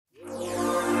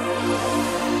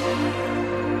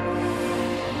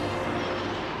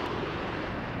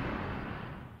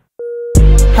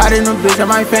Hot in the bitch, I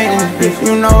might faint in this bitch.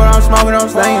 You know what I'm smoking, I'm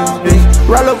staying in this bitch.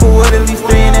 Roll up a wood, at least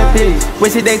 3 in that bitch.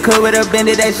 Wish it they could would've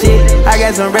bended that shit. I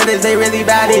got some brothers, they really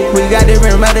bout it. We got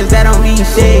different mothers that don't mean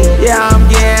shit. Yeah, I'm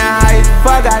getting high as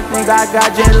fuck, I think I got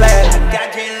Jetlag.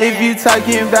 If you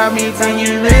talking about me, then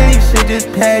you really should just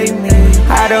pay me.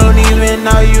 I don't even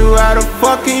know you, how the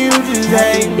fuck can you just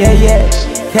hate me? Yeah,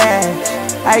 cash,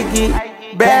 I get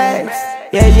bags.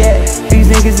 Yeah, these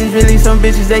niggas is really some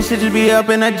bitches, they should just be up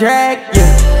in a drag.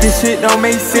 Yeah, this shit don't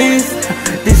make sense,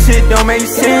 this shit don't make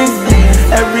sense.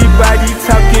 Everybody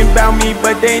talking about me,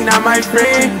 but they not my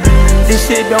friend. This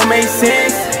shit don't make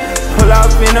sense. Pull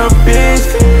off in a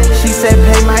bitch, she said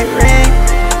pay my rent.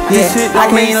 This shit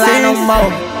don't make sense. I can't lie no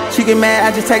more. She get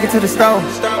mad, I just take it to the store.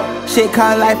 Shit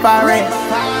called life I rent.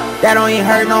 That don't even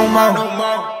hurt no more.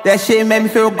 That shit made me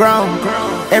feel grown.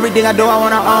 Everything I do, I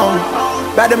wanna own.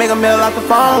 About to make a meal off the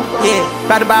phone. Yeah,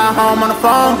 about to buy a home on the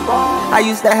phone. I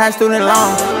used to have student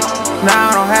loans.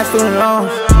 Now I don't have student loans.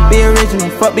 Be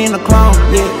original, fuck being a clone.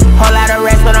 Yeah, whole lot of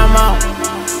rest when I'm on.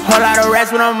 Whole lot of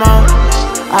rest when I'm on.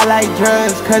 I like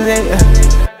drugs cause they,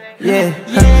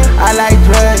 I like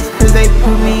drugs cause they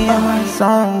put me in my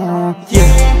song.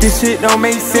 Yeah, this shit don't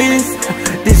make sense.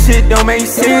 This shit don't make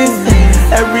sense.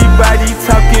 Everybody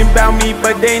talking about me,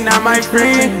 but they not my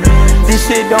friend. This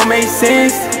shit don't make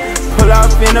sense. Pull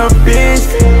off in a bitch,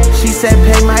 she said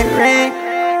pay my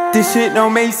rent. This shit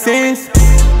don't make sense.